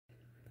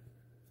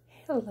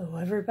Hello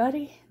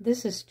everybody,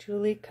 this is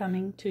Julie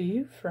coming to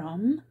you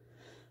from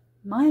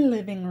my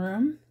living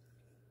room.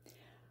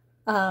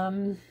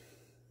 I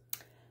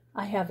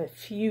have a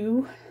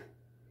few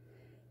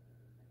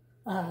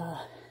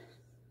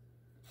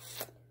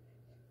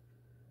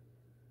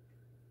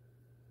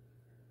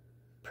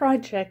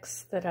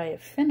projects that I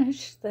have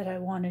finished that I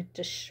wanted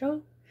to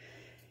show,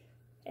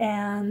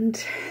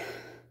 and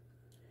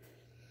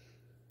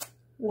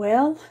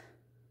well,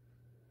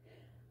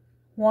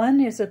 one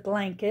is a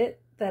blanket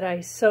that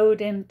I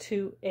sewed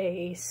into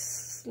a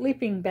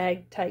sleeping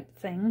bag type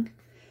thing.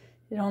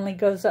 It only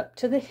goes up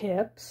to the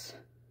hips.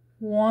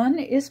 One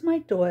is my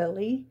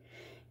doily,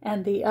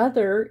 and the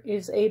other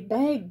is a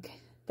bag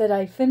that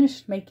I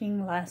finished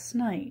making last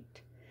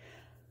night.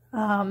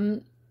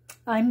 I'm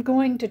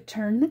going to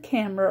turn the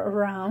camera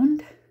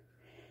around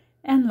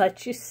and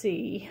let you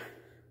see.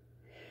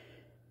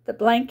 The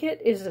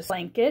blanket is a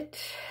blanket.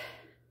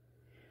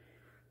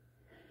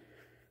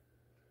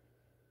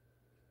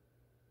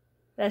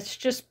 That's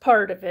just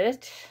part of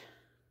it.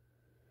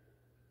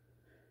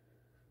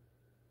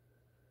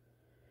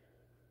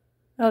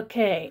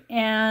 Okay,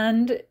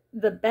 and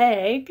the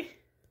bag,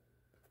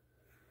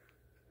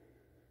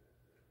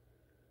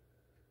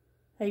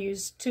 I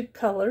used two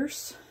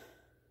colors.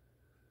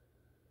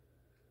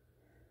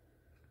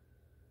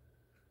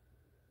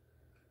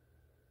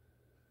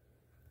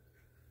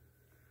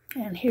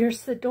 And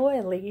here's the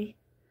doily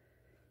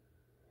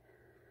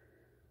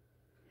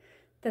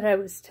that I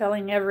was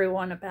telling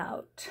everyone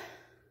about.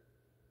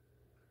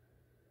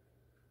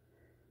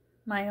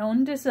 My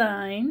own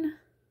design.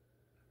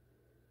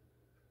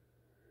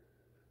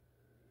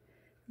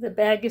 The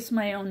bag is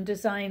my own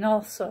design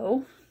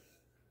also.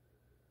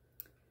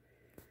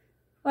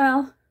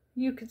 Well,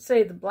 you could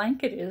say the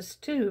blanket is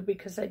too,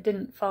 because I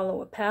didn't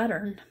follow a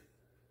pattern.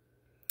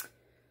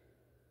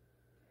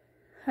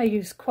 I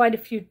used quite a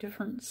few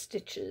different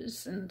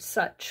stitches and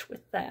such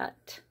with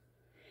that.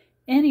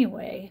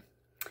 Anyway,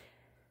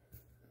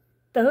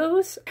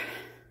 those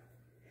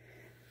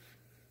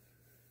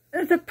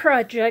are the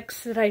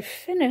projects that I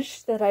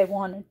finished that I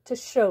wanted to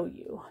show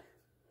you.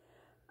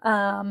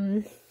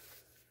 I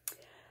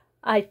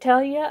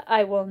tell you,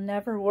 I will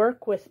never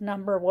work with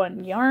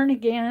 #1 yarn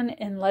again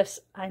unless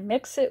I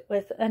mix it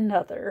with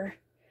another.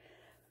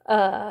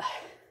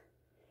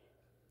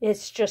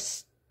 It's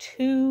just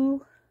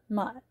too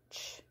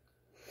much.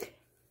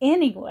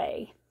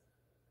 Anyway,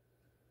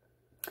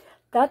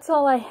 that's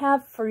all I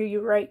have for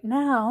you right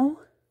now.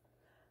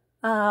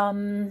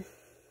 And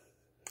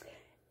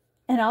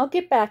I'll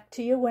get back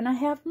to you when I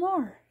have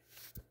more.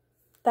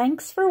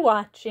 Thanks for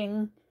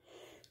watching.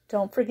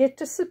 Don't forget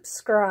to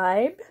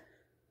subscribe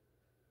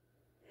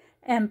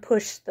and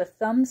push the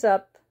thumbs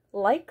up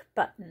like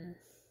button.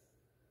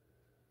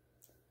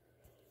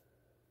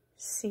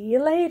 See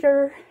you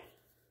later.